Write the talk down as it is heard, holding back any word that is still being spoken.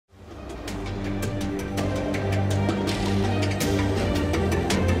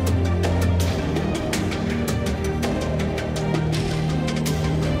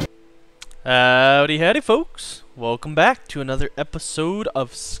Howdy, howdy, folks. Welcome back to another episode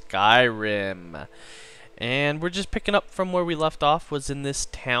of Skyrim. And we're just picking up from where we left off, was in this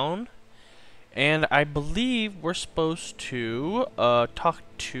town. And I believe we're supposed to talk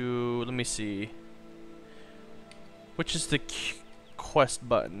to, let me see. Which is the quest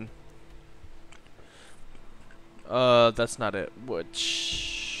button? That's not it.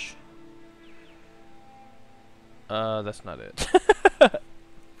 Which? That's not it.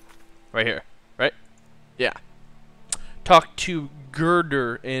 Right here, right? Yeah. Talk to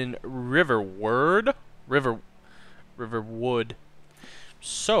Girder in Riverwood. Riverwood.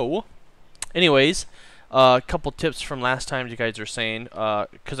 So, anyways, a couple tips from last time you guys were saying,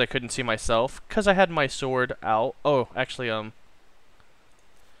 because I couldn't see myself, because I had my sword out. Oh, actually,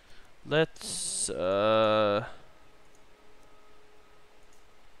 let's, oh,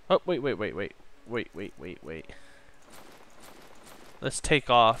 wait. Let's take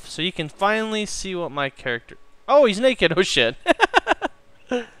off so you can finally see what my character. Oh, he's naked. Oh shit.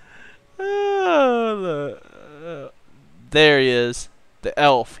 There he is, the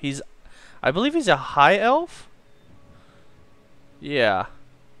elf. I believe he's a high elf. Yeah,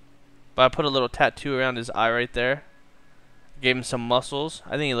 but I put a little tattoo around his eye right there. Gave him some muscles.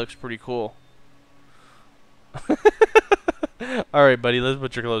 I think he looks pretty cool. All right, buddy. Let's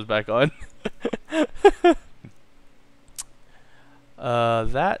put your clothes back on.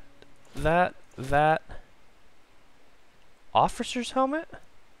 That officer's helmet?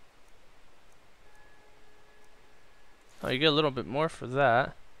 Oh, you get a little bit more for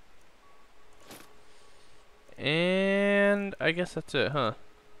that. And I guess that's it, huh?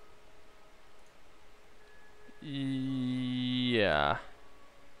 Yeah.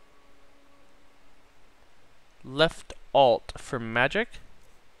 Left alt for magic.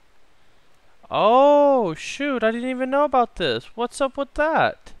 Oh, shoot, I didn't even know about this. What's up with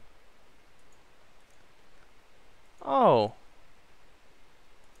that? Oh.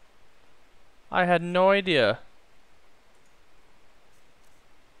 I had no idea.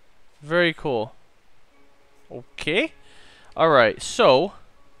 Very cool. Okay. Alright, so.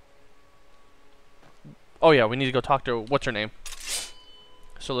 Oh yeah, we need to go talk to, what's her name?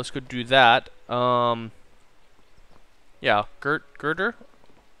 So let's go do that. Yeah, Girder?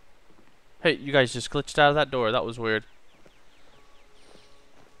 Hey, you guys just glitched out of that door. That was weird.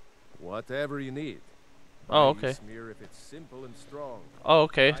 Whatever you need. Oh, okay. Smear if it's simple and strong. Oh,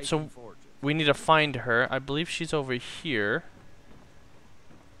 okay. So we need to find her. I believe she's over here.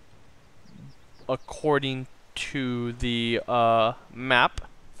 According to the map.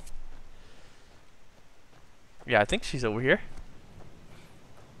 Yeah, I think she's over here.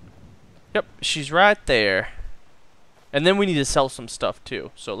 Yep, she's right there. And then we need to sell some stuff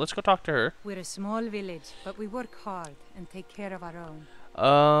too. So let's go talk to her. We're a small village, but we work hard and take care of our own.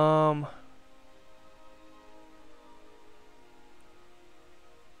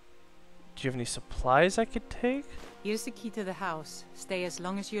 Do you have any supplies I could take? Here's the key to the house. Stay as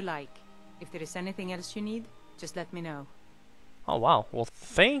long as you like. If there is anything else you need, just let me know. Oh wow. Well,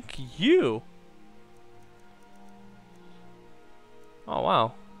 thank you. Oh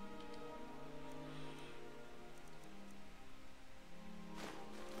wow.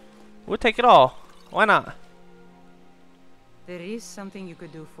 We'll take it all. Why not? There is something you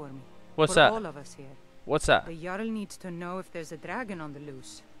could do for me. What's for that? all of us here. What's that? The Jarl needs to know if there's a dragon on the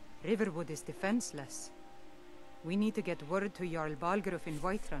loose. Riverwood is defenseless. We need to get word to Jarl Balgruuf in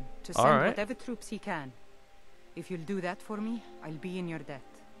Whiterun to send whatever troops he can. If you'll do that for me, I'll be in your debt.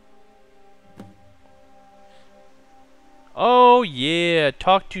 Oh yeah,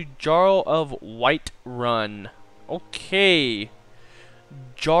 talk to Jarl of Whiterun. Okay.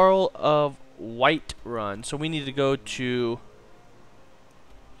 Jarl of Whiterun. So we need to go to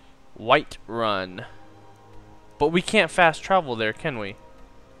Whiterun. But we can't fast travel there, can we?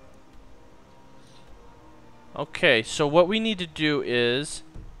 Okay, so what we need to do is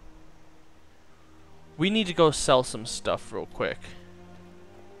we need to go sell some stuff real quick.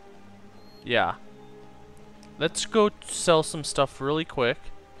 Yeah. Let's go sell some stuff really quick.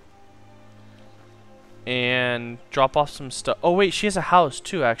 And drop off some stuff. Oh wait, she has a house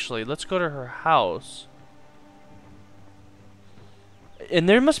too actually. Let's go to her house. And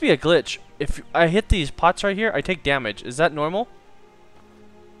there must be a glitch. If I hit these pots right here, I take damage. Is that normal?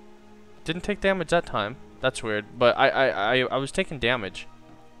 Didn't take damage that time. That's weird. But I was taking damage.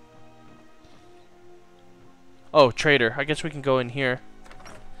 Oh, trader. I guess we can go in here.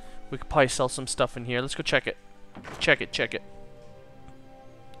 We could probably sell some stuff in here. Let's go check it. Check it.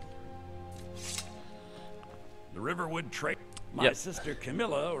 The Riverwood trade. My sister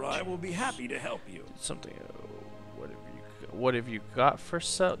Camilla or I will be happy to help you. Something. Whatever you what have you got for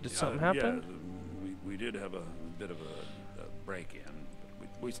sale? Did something happen? Yeah, we did have a bit of a break-in, but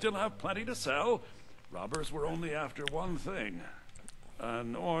we still have plenty to sell. Robbers were only after one thing.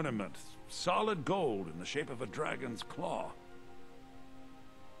 An ornament, solid gold in the shape of a dragon's claw.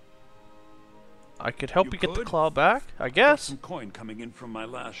 I could help you get the claw back, I guess. Some coin coming in from my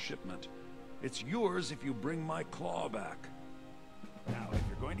last shipment. It's yours if you bring my claw back. Now, if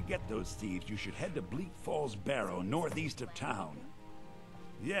you're going to get those thieves, you should head to Bleak Falls Barrow, northeast of town.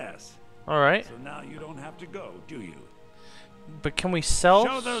 Yes. Alright. So now you don't have to go, do you? But can we sell?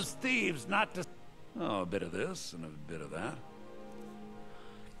 Show those thieves not to... Oh, a bit of this and a bit of that.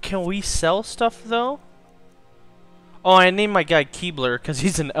 Can we sell stuff, though? Oh, I named my guy Keebler because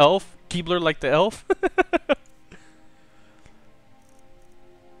he's an elf. Keebler like the elf.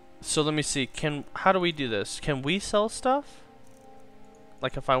 So let me see. How do we do this? Can we sell stuff?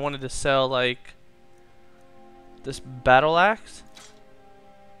 Like if I wanted to sell like this battle axe?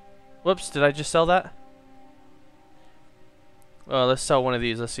 Whoops, did I just sell that? Oh, let's sell one of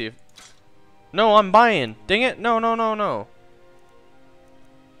these. Let's see if... No, I'm buying. Dang it. No, no, no, no.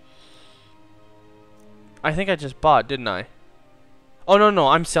 I think I just bought, didn't I? Oh, no, no,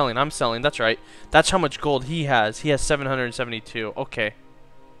 I'm selling. I'm selling. That's right. That's how much gold he has. He has 772. Okay.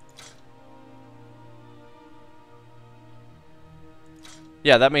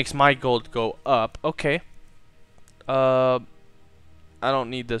 Yeah, that makes my gold go up. Okay. I don't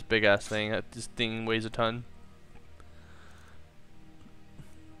need this big ass thing. This thing weighs a ton.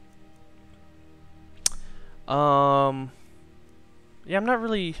 Yeah, I'm not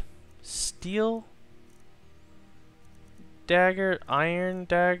really steel dagger, iron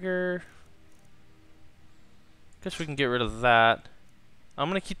dagger. Guess we can get rid of that. I'm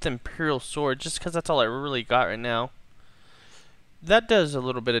gonna keep the Imperial sword just because that's all I really got right now. That does a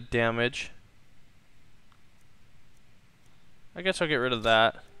little bit of damage. I guess I'll get rid of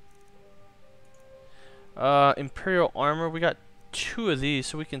that. Imperial armor. We got 2 of these,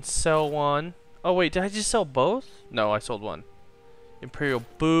 so we can sell one. Oh wait, did I just sell both? No, I sold one. Imperial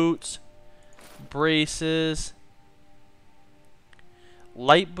boots, braces,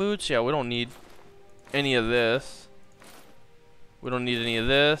 light boots. Yeah, we don't need any of this. We don't need any of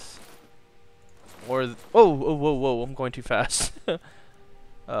this. Or whoa, I'm going too fast. We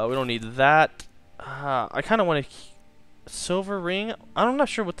don't need that. I kind of want a silver ring. I'm not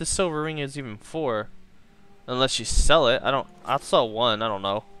sure what this silver ring is even for, unless you sell it. I'll sell one. I don't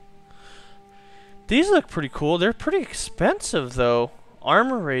know. These look pretty cool. They're pretty expensive though.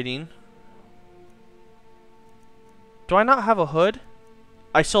 Armor rating. Do I not have a hood?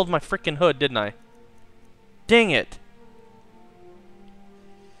 I sold my freaking hood, didn't I? Dang it.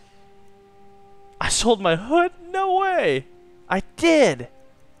 I sold my hood? No way! I did!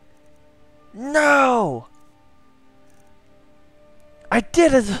 No! I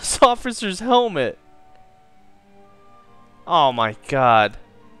did as this officer's helmet! Oh my god.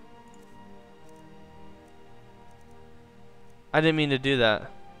 I didn't mean to do that.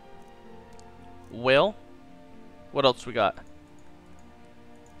 Well? What else we got?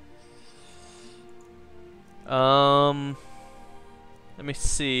 Let me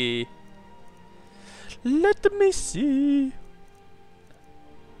see. Let me see.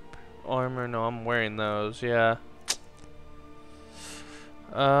 Armor, no, I'm wearing those, yeah.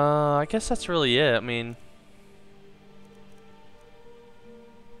 I guess that's really it. I mean,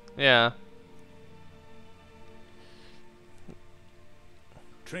 yeah.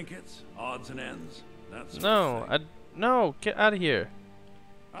 Trinkets, odds and ends. That's No, no, get out of here.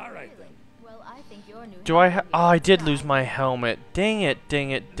 All right then. Well, I think your new Do I oh, I did lose my helmet. Dang it,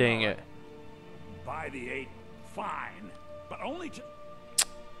 dang it, dang it. Buy the 8, fine, but only to...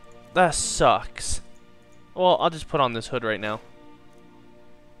 That sucks. Well, I'll just put on this hood right now.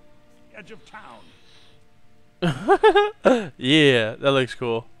 Edge of town. Yeah, that looks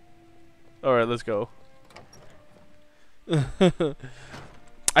cool. Alright, let's go.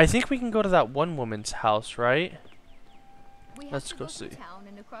 I think we can go to that one woman's house, right? Let's go see. Town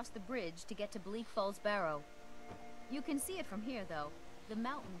and across the bridge to get to Bleak Falls Barrow. You can see it from here, though. The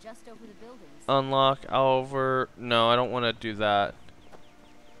mountain just over the buildings. Unlock over. No, I don't want to do that.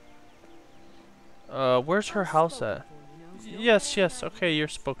 Where's her house at? Yes, yes. Okay, you're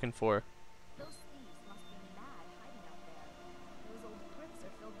spoken for.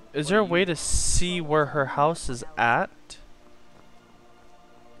 Is there a way to see where her house is at?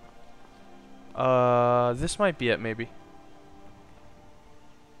 This might be it, maybe.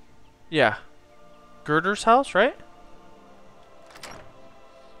 Yeah. Girder's house, right?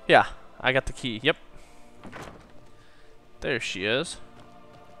 Yeah, I got the key. Yep. There she is.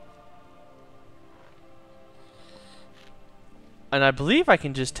 And I believe I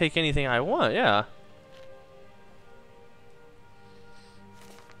can just take anything I want, yeah.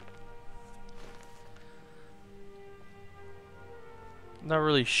 Not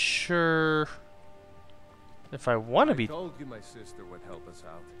really sure if I want to be. I told you my sister would help us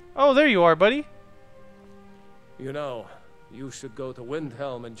out. Oh, there you are, buddy. You know, you should go to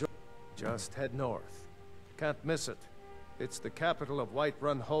Windhelm and just head north. Can't miss it. It's the capital of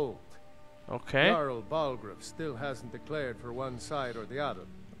Whiterun Hold. Okay. Jarl Balgruuf still hasn't declared for one side or the other.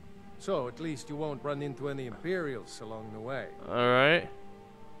 So at least you won't run into any Imperials along the way. Alright.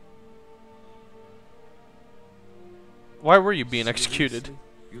 Why were you being executed? Seriously?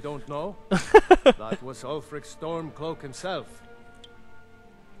 You don't know? That was Ulfric Stormcloak himself.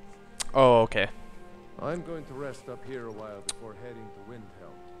 Oh, okay. I'm going to rest up here a while before heading to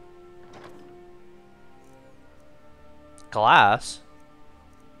Windhelm. Glass?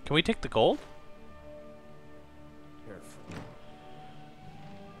 Can we take the gold? Careful.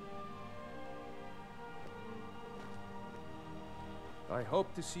 I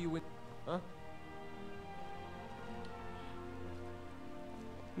hope to see you in... Huh?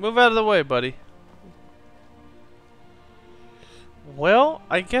 Move out of the way, buddy. Well,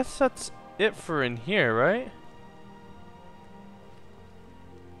 I guess that's it for in here, right?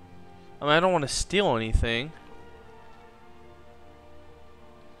 I mean, I don't want to steal anything.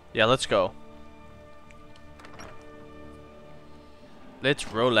 Yeah, let's go. Let's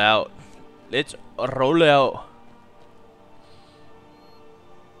roll out. Let's roll out.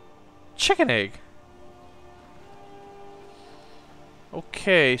 Chicken egg.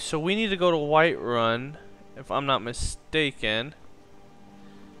 Okay, so we need to go to Whiterun, if I'm not mistaken.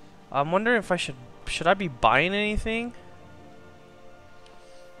 I'm wondering if I should I be buying anything?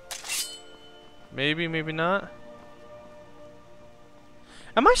 Maybe, maybe not.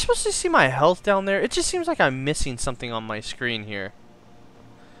 Am I supposed to see my health down there? It just seems like I'm missing something on my screen here.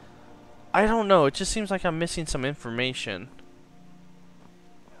 I don't know, it just seems like I'm missing some information.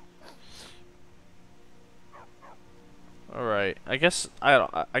 Alright, I guess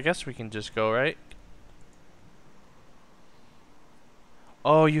we can just go, right?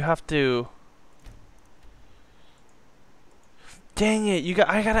 Oh, you have to. Dang it,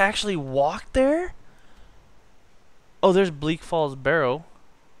 I gotta actually walk there? Oh, there's Bleak Falls Barrow.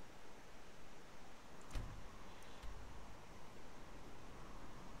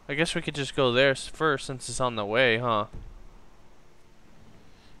 I guess we could just go there first since it's on the way, huh?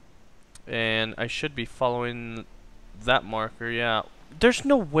 And I should be following that marker, yeah. There's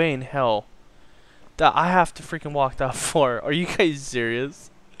no way in hell that I have to freaking walk that far. Are you guys serious?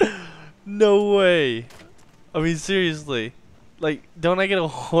 No way. I mean, seriously. Like, don't I get a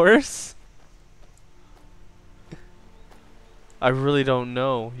horse? I really don't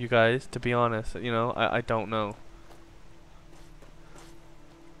know, you guys, to be honest. You know, I don't know.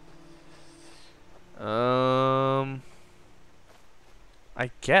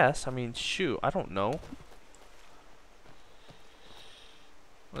 I guess. I mean, shoot. I don't know.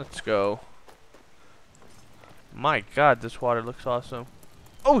 Let's go. My God, this water looks awesome.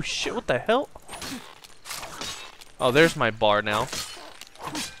 Oh shit! What the hell? Oh, there's my bar now.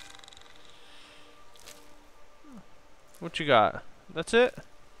 What you got? That's it?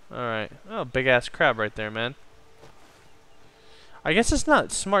 Alright. Oh, big ass crab right there, man. I guess it's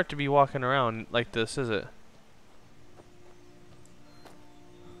not smart to be walking around like this, is it?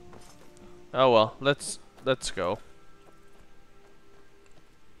 Oh well, let's go.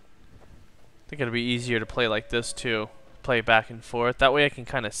 I think it'll be easier to play like this too. Play back and forth. That way I can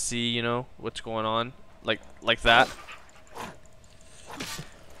kind of see, you know, what's going on. Like that.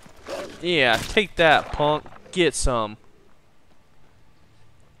 Yeah, take that, punk. Get some.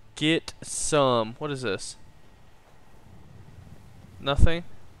 Get some. What is this? Nothing?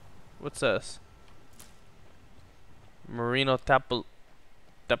 What's this? Marino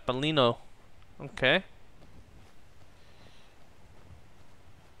Tapolino. Okay.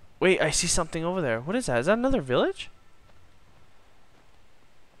 Wait, I see something over there. What is that? Is that another village?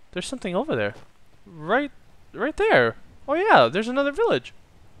 There's something over there. Right there. Oh yeah, there's another village.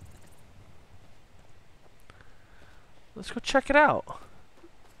 Let's go check it out.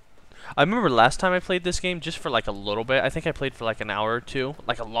 I remember last time I played this game just for like a little bit. I think I played for like an hour or two,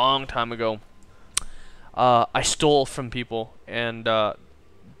 like a long time ago. I stole from people and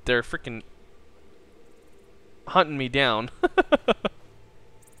they're freaking hunting me down.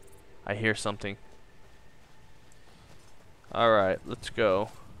 I hear something. Alright, let's go.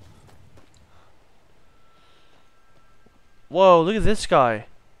 Whoa, look at this guy.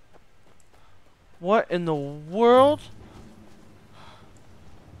 What in the world?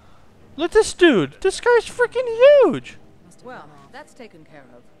 Look at this dude. This guy's freaking huge. Well, That's taken care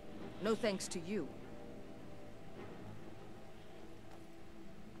of. No thanks to you.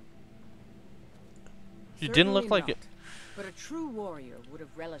 You didn't look like Certainly it. not. But a true warrior would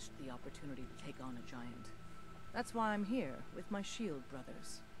have relished the opportunity to take on a giant. That's why I'm here with my shield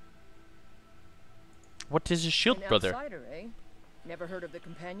brothers. What is a shield An brother? outsider, eh? Never heard of the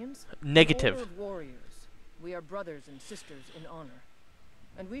companions? Negative. An order of warriors. We are brothers and sisters in honor.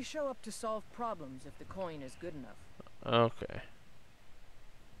 And we show up to solve problems if the coin is good enough. Okay.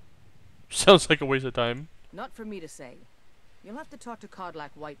 Sounds like a waste of time. Not for me to say. You'll have to talk to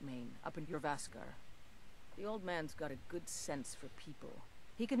Codlac Whitemane up in your Vaskar. The old man's got a good sense for people.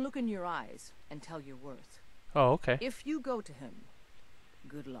 He can look in your eyes and tell your worth. Oh, okay. If you go to him,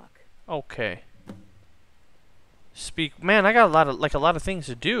 good luck. Okay. Speak, man. I got a lot of things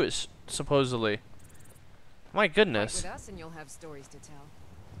to do. Is supposedly. My goodness. With us, and you'll have stories to tell.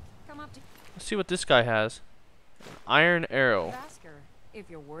 Come up to Let's see what this guy has. Iron arrow. Vasker, if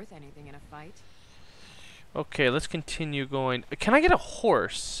you're worth anything in a fight. Okay, let's continue going. Can I get a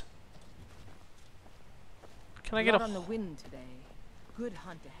horse? Can I get Not a? on the wind today. Good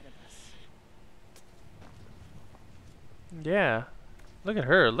hunt ahead of us. Yeah. Look at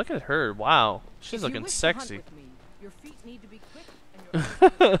her. Look at her. Wow. She's If you looking wish to hunt sexy. with me, your feet need to be quick and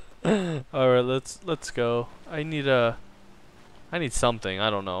your All right, let's go. I need something. I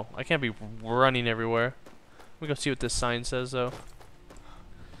don't know. I can't be running everywhere. Let me go see what this sign says though.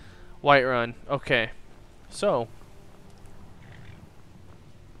 Whiterun. Okay. So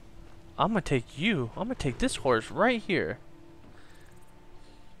I'm gonna take you. I'm gonna take this horse right here.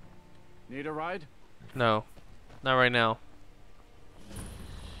 Need a ride? No, not right now.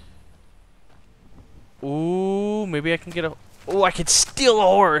 Ooh, maybe I can get a. Oh, I can steal a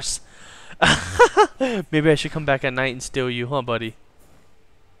horse. Maybe I should come back at night and steal you, huh, buddy?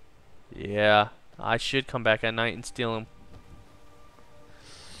 Yeah, I should come back at night and steal him.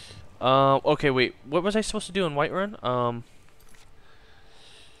 Okay, wait. What was I supposed to do in Whiterun?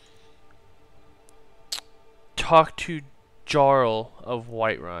 Talk to Jarl of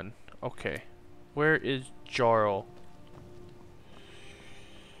Whiterun. Okay. Where is Jarl?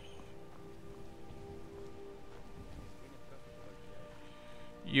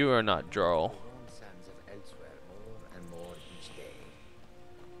 You are not Jarl.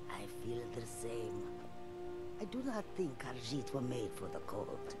 I feel the same. I do not think Khajiit were made for the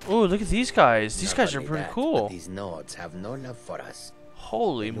cold. Oh, look at these guys. These guys are pretty cool. These Nords have no love for us.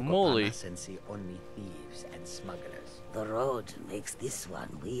 Holy moly. And see only thieves and smugglers. The road makes this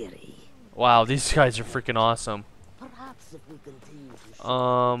one weary. Wow, these guys are freaking awesome. Perhaps if we continue to show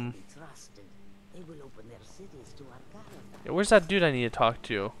them to be trusted, they will open their cities to our caravan. Yeah, where's that dude I need to talk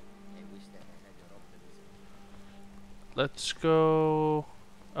to? Let's go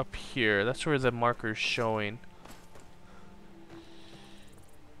up here. That's where the marker's showing.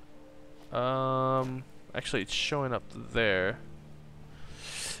 Actually it's showing up there.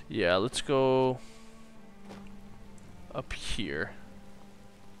 Yeah, let's go up here.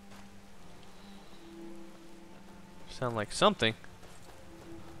 Sound like something.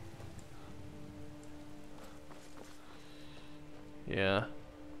 Yeah.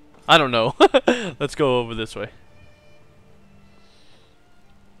 I don't know. Let's go over this way.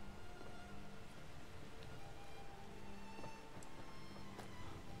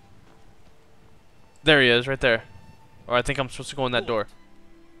 There he is, right there. Or I think I'm supposed to go in that door.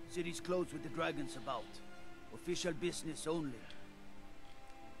 City's closed with the dragons about. Official business only.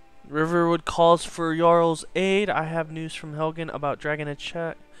 Riverwood calls for Jarl's aid. I have news from Helgen about Dragon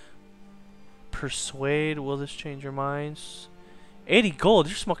Attack. Persuade. Will this change your minds? 80 gold.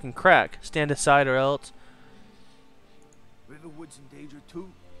 You're smoking crack. Stand aside or else. Riverwood's in danger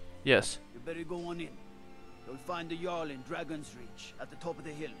too. Yes. You better go on in. You'll find the Jarl in Dragon's Reach at the top of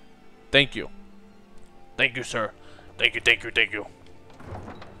the hill. Thank you. Thank you, sir. Thank you, thank you, thank you.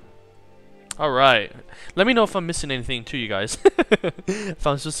 Alright. Let me know if I'm missing anything too, you guys. If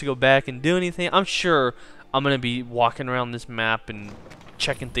I'm supposed to go back and do anything. I'm sure I'm going to be walking around this map and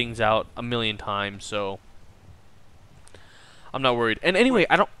checking things out a million times, so I'm not worried. And anyway,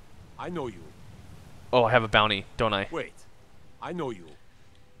 I know you. Oh, I have a bounty, don't I? Wait. I know you.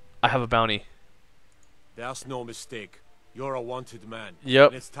 I have a bounty. There's no mistake. You're a wanted man. Yep.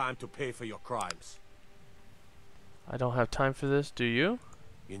 And it's time to pay for your crimes. I don't have time for this, do you?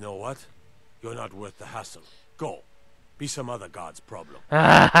 You know what? You're not worth the hassle. Go. Be some other god's problem.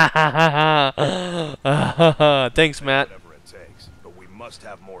 Thanks, Matt. Whatever it takes, but we must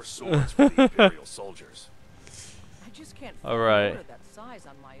have more swords for the Imperial soldiers. I just can't All right. order that size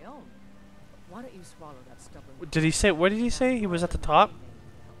on my own. Why don't you swallow that stubborn? Did he say? What did he say? He was at the top?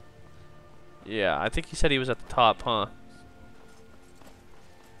 Yeah, I think he said he was at the top, huh?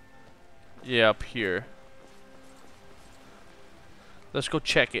 Yeah, up here. Let's go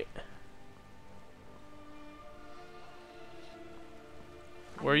check it.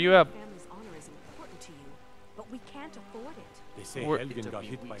 Where are you at? Family's honor is important to you, but we can't afford it. They say Where- Helgen got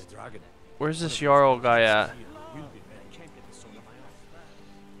hit by a dragon. Where's this Jarl guy at?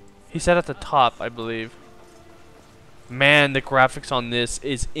 He said at the top, I believe. Man, the graphics on this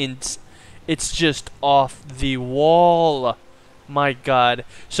is it's just off the wall. My god.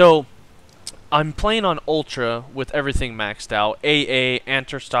 So I'm playing on Ultra with everything maxed out. AA,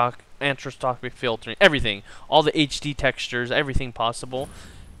 anisotropic filtering, everything. All the HD textures, everything possible.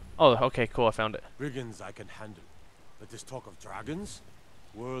 Oh, okay, cool, I found it. Brigands I can handle. But this talk of dragons?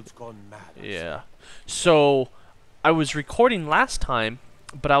 World's gone mad. Yeah. So I was recording last time,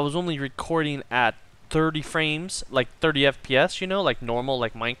 but I was only recording at 30 frames, like 30 FPS, you know, like normal,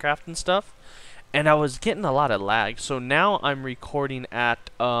 like Minecraft and stuff. And I was getting a lot of lag. So now I'm recording at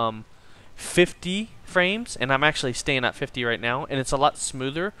 50 frames, and I'm actually staying at 50 right now, and it's a lot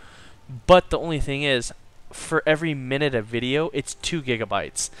smoother. But the only thing is, for every minute of video, it's 2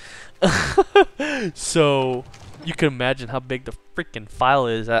 gigabytes. So you can imagine how big the freaking file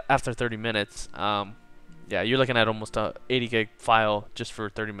is after 30 minutes. Yeah, you're looking at almost a 80 gig file just for a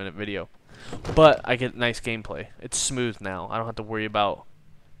 30-minute video. But I get nice gameplay. It's smooth now. I don't have to worry about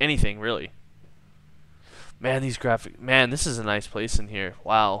anything, really. Man, these graphics... Man, this is a nice place in here.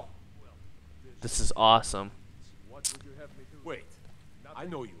 Wow. This is awesome. Wait, I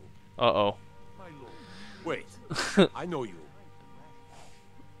know you. Uh-oh. Wait, I know you.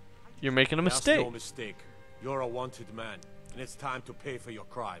 You're making a That's mistake. no mistake. You're a wanted man, and it's time to pay for your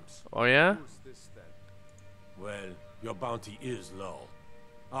crimes. Oh, yeah? Well, your bounty is low.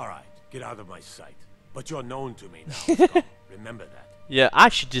 All right, get out of my sight. But you're known to me now, Scum. Remember that. Yeah, I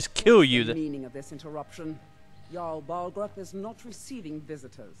should just kill you. The meaning of this interruption? Jarl Balgrup is not receiving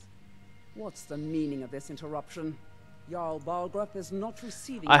visitors. What's the meaning of this interruption? Jarl Balgrup is not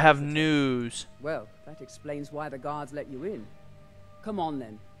receiving I have visitors. news. Well, that explains why the guards let you in. Come on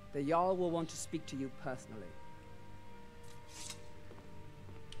then. The Jarl will want to speak to you personally.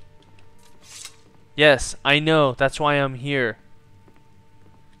 Yes, I know. That's why I'm here.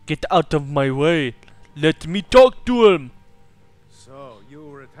 Get out of my way. Let me talk to him. So, you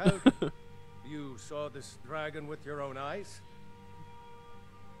were at Helgen. You saw this dragon with your own eyes?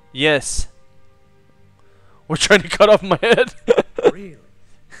 Yes. We're trying to cut off my head. Really?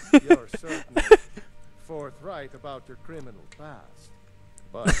 You're certainly forthright about your criminal past.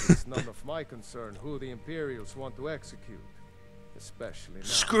 But it's none of my concern who the Imperials want to execute. Especially now.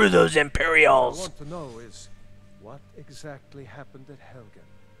 Screw those Imperials. What I want to know is, what exactly happened at Helgen?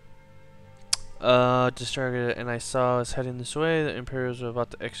 Just targeted, and I saw us heading this way. The Imperials were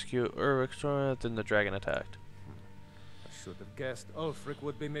about to execute Uruk, then the dragon attacked. I should have guessed Ulfric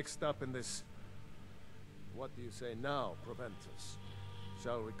would be mixed up in this. What do you say now, Proventus?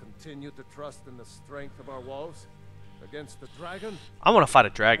 Shall we continue to trust in the strength of our walls against the dragon? I want to fight a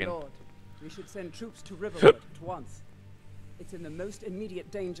dragon. My lord, we should send troops to Riverwood at once. It's in the most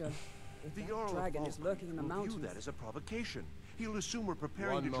immediate danger. If The that Jarl of dragon is Balgrup lurking in the will mountains. view that as a provocation. He'll assume we're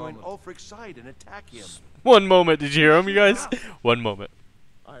preparing One to join moment. Ulfric's side and attack him. One moment. Did you hear him, you guys? One moment.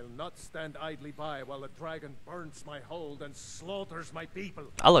 I'll not stand idly by while the dragon burns my hold and slaughters my people.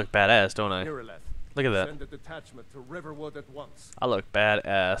 I look badass, don't I? Irileth, Look at that. send a detachment to Riverwood at once. I look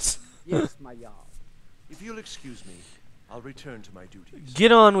badass. Yes, my Jarl. If you'll excuse me, I'll return to my duties.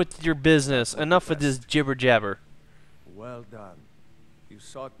 Get on with your business. Enough with this jibber jabber. Well done. You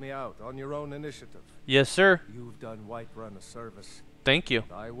sought me out on your own initiative. Yes, sir. You've done Whiterun a service. Thank you.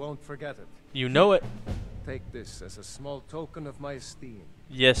 I won't forget it. You know it. Take this as a small token of my esteem.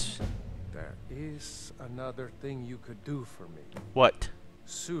 Yes. There is another thing you could do for me. What?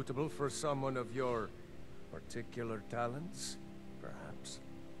 Suitable for someone of your particular talents, perhaps.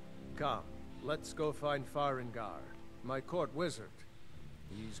 Come, let's go find Farengar, my court wizard.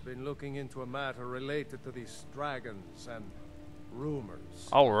 He's been looking into a matter related to these dragons and rumors.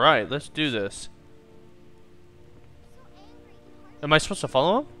 Alright, let's do this. Am I supposed to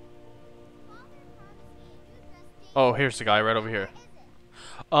follow him? Oh, here's the guy right over here.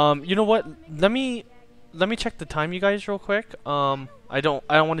 You know what? Let me check the time, you guys, real quick. I don't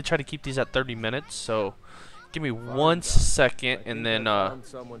want to try to keep these at 30 minutes, so give me 1 second, and then found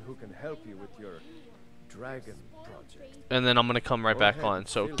someone who can help you with your dragon project. and then I'm gonna come right back on.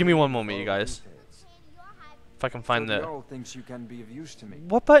 So give me 1 moment, you guys. If I can find the. Thinks you can be of use to me.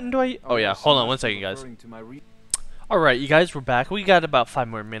 What button do I? Oh yeah, hold on 1 second, guys. Alright, you guys, we're back. We got about 5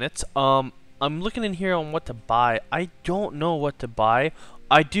 more minutes. I'm looking in here on what to buy. I don't know what to buy.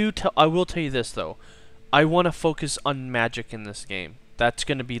 I will tell you this though. I want to focus on magic in this game. that's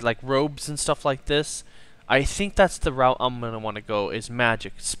going to be like robes and stuff like this. I think that's the route I'm going to want to go, is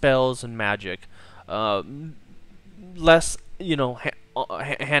magic, spells and magic. Less, you know,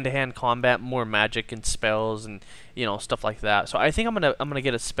 hand-to-hand combat, more magic and spells and, you know, stuff like that. So I think I'm gonna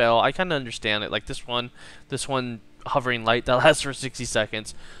get a spell. I kind of understand it. Like this one hovering light that lasts for 60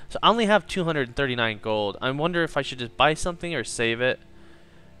 seconds. So I only have 239 gold. I wonder if I should just buy something or save it.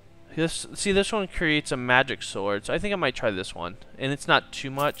 This one creates a magic sword, so I think I might try this one, and it's not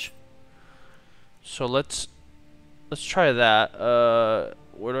too much. So let's try that.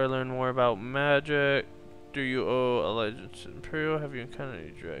 Where do I learn more about magic? Do you owe allegiance to Imperial? Have you encountered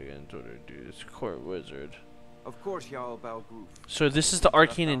any dragons? What do I do? This court wizard. Of course, Jarl Balgruf. So this is the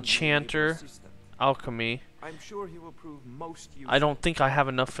arcane enchanter, alchemy. I'm sure he will prove most useful. I don't think I have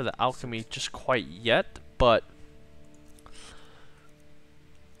enough for the alchemy just quite yet, but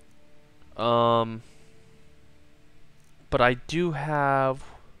I do have.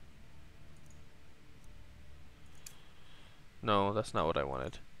 No, that's not what I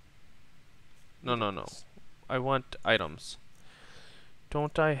wanted. No. I want items.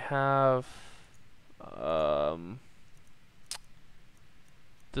 Don't I have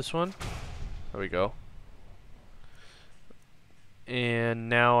this one? There we go. And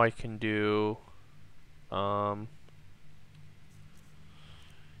now I can do bound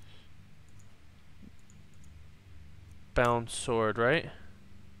sword, right?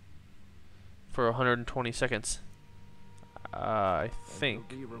 For 120 seconds. I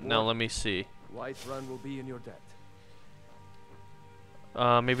think. Now let me see. Whiterun will be in your debt.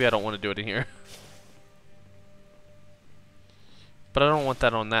 Maybe I don't want to do it in here. But I don't want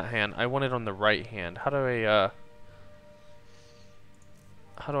that on that hand. I want it on the right hand. How do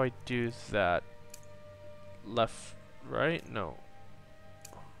I do that? Left, right? No.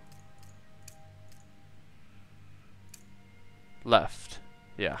 Left.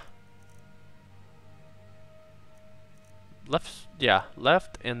 Yeah. Left, yeah,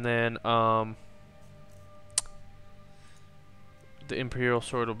 left, and then the Imperial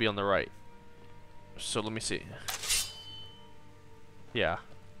sword will be on the right. So let me see. Yeah.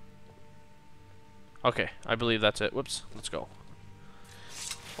 Okay, I believe that's it. Whoops, let's go.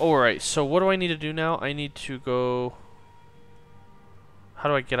 Alright, so what do I need to do now? I need to go... How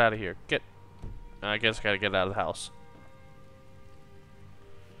do I get out of here? I guess I gotta get out of the house.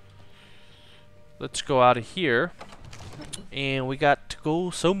 Let's go out of here. And we got to go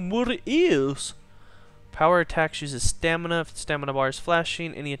somewhere else. Power attacks uses stamina. If the stamina bar is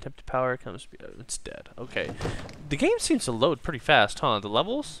flashing, any attempted power comes. It's dead. Okay. The game seems to load pretty fast, huh? The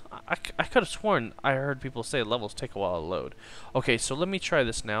levels? I could have sworn I heard people say levels take a while to load. Okay, so let me try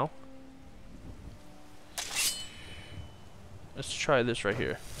this now. Let's try this right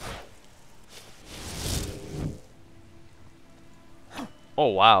here. Oh,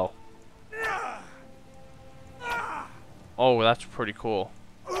 wow. Oh, that's pretty cool.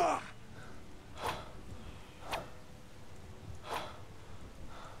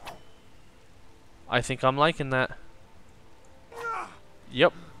 I think I'm liking that.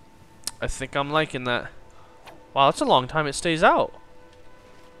 Yep. I think I'm liking that. Wow, that's a long time it stays out.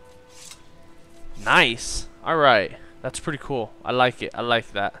 Nice. Alright. That's pretty cool. I like it. I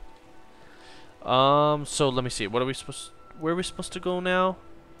like that. So let me see. What are we supposed where are we supposed to go now?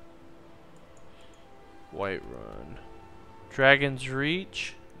 Whiterun. Dragon's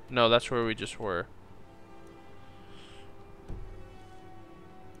Reach? No, that's where we just were.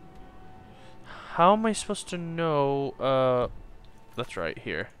 How am I supposed to know? That's right,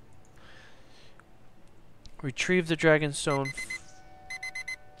 here. Retrieve the Dragon Stone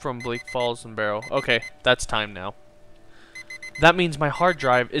from Bleak Falls and Barrow. Okay, that's time now. That means my hard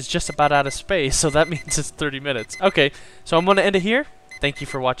drive is just about out of space, so that means it's 30 minutes. Okay, so I'm going to end it here. Thank you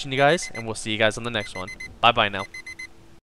for watching, you guys, and we'll see you guys on the next one. Bye-bye now.